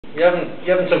You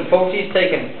having some photos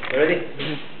taken? You ready?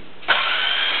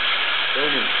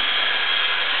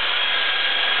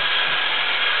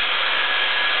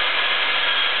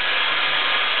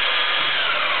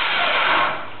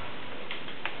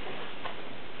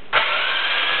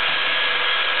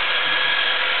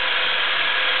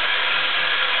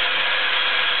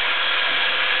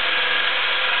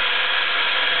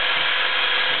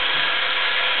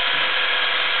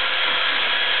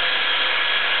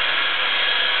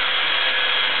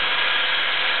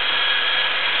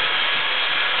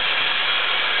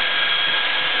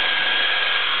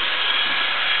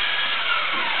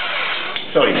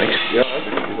 Sorry, mate.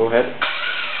 Yeah, you go ahead.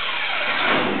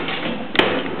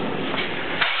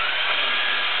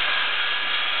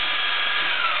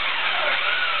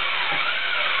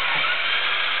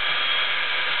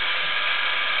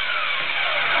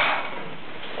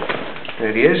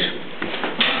 There he is.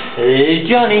 Hey,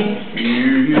 Johnny.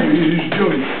 Here's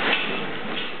Johnny.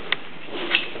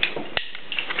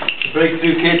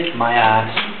 Breakthrough kid. My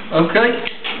ass. Okay.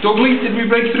 Dudley, did we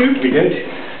break through? We did.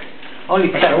 Only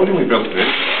I told him we broke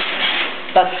through.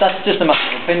 That's just a matter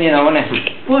of opinion, isn't it?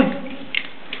 Why?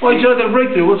 Why did you get a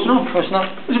breakthrough? What's not? What's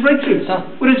not? There's a breakthrough. It's not.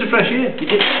 We're into fresh air.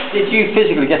 Did you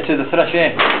physically get to the fresh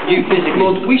air? You physically?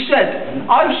 Lord,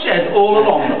 I've said all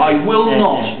along that I will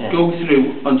not go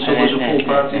through until there's a full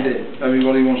party there.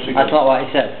 Everybody wants to go. That's not what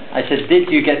I said. I said, did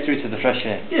you get through to the fresh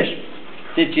air? Yes.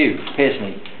 Did you,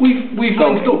 personally? We've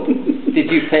linked up.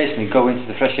 Did you personally go into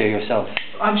the fresh air yourself?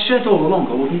 I've said all along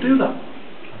I wouldn't do that.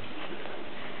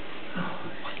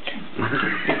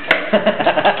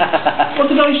 What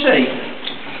did I say?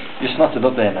 You snotted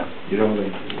up there now. You don't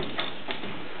think?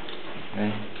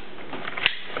 Okay.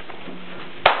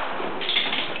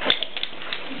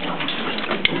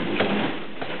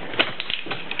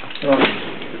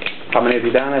 How many have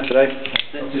you down there today?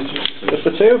 Just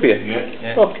the two of you?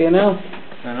 Yeah. Okay now.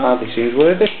 Hardly seems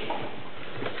worth it.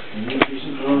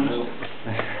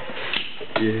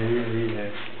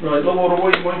 Yeah. Right, no more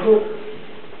away, Michael.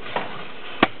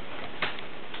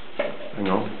 Hang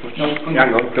on. No,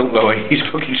 Hang on, don't lower it. He's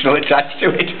fucking still attached to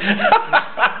it.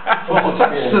 Oh,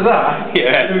 attached to that?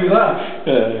 Yeah. Do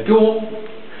that. Go on.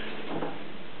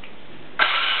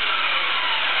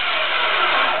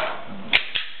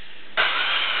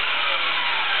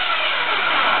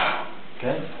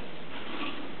 Okay.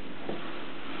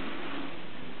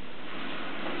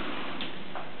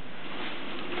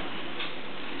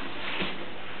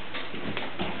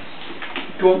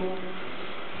 Go on.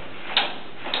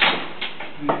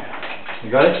 You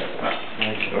got it? Right.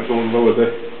 I'll go and lower the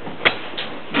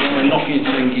knocking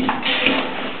thingy.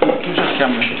 Who's that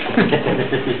camera?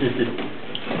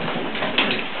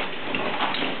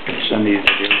 Send these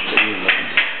videos.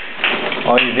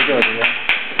 Oh, you video it, yeah.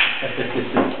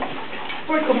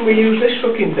 Why couldn't we use this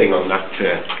fucking thing on that?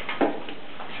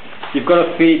 You've got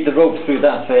to feed the rope through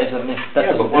that first, haven't you?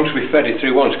 Yeah, but once we fed it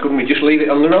through once, couldn't we just leave it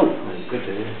on the rope? Good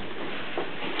idea.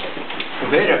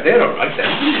 Well, they're alright then.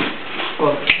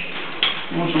 Well,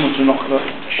 I want someone to knock that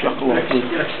shackle off.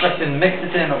 You're expecting Mick to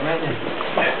turn up, aren't you?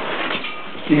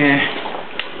 Yeah.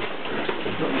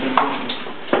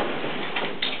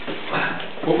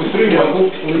 What we're through, Michael?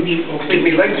 I think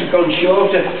my legs have gone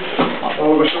shorter.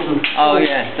 All of a sudden. Oh,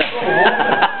 yeah.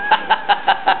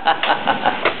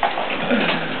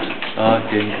 Oh,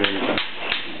 dear.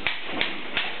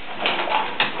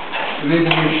 We need a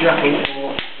new shackle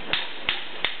or...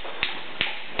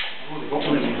 I've already got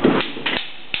one in me.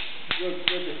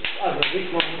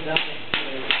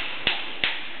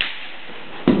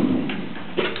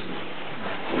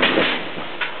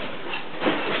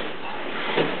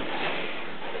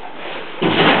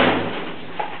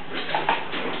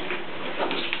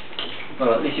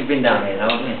 Well, at least you've been down here now,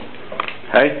 haven't you?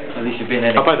 Hey? At least you've been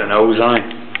in it. I've had a nose, aye.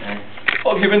 Yeah.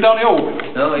 Oh, have you been down the hole?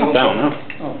 No, you won't Down come. now.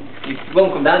 Oh. You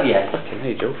won't come down yet. Fucking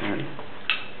hey, joking, aren't you?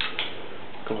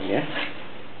 Go on, yeah.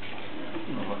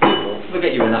 We'll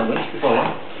get you in that winch before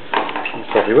long. You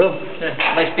probably will. Yeah.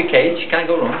 Nice big cage, can't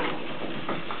go wrong.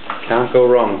 Can't go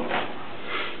wrong.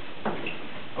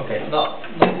 Okay, not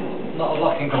a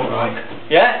lot can go right.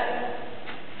 Yeah?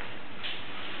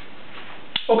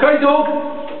 Okay, dog.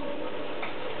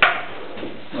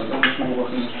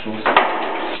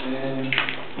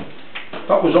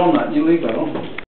 That was on that, you leave that on.